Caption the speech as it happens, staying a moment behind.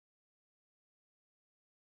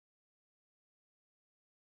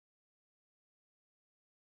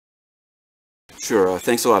Sure.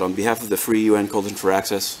 Thanks a lot. On behalf of the Free UN Coalition for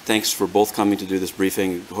Access, thanks for both coming to do this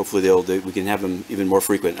briefing. Hopefully we can have them even more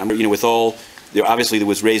frequent. With all, obviously there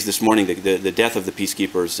was raised this morning the death of the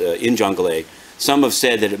peacekeepers in Jonglei. Some have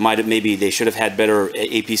said that maybe they should have had better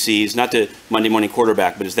APCs, not to Monday morning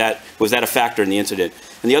quarterback, but was that a factor in the incident?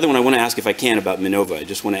 And the other one I want to ask, if I can, about Minova. I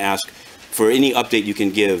just want to ask for any update you can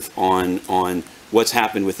give on what's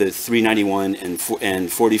happened with the 391 and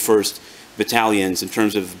 41st battalions in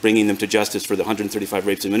terms of bringing them to justice for the 135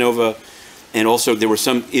 rapes in Minova. And also there were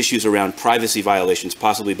some issues around privacy violations,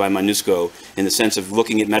 possibly by MONUSCO, in the sense of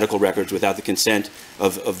looking at medical records without the consent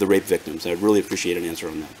of the rape victims. I'd really appreciate an answer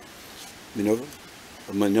on that. Minova?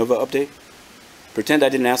 A Minova update? Pretend I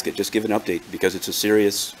didn't ask it, just give an update, because it's a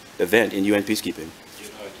serious event in UN peacekeeping.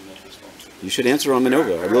 You should answer on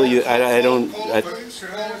Minova. I don't...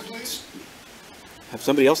 Have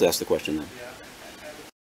somebody else ask the question then.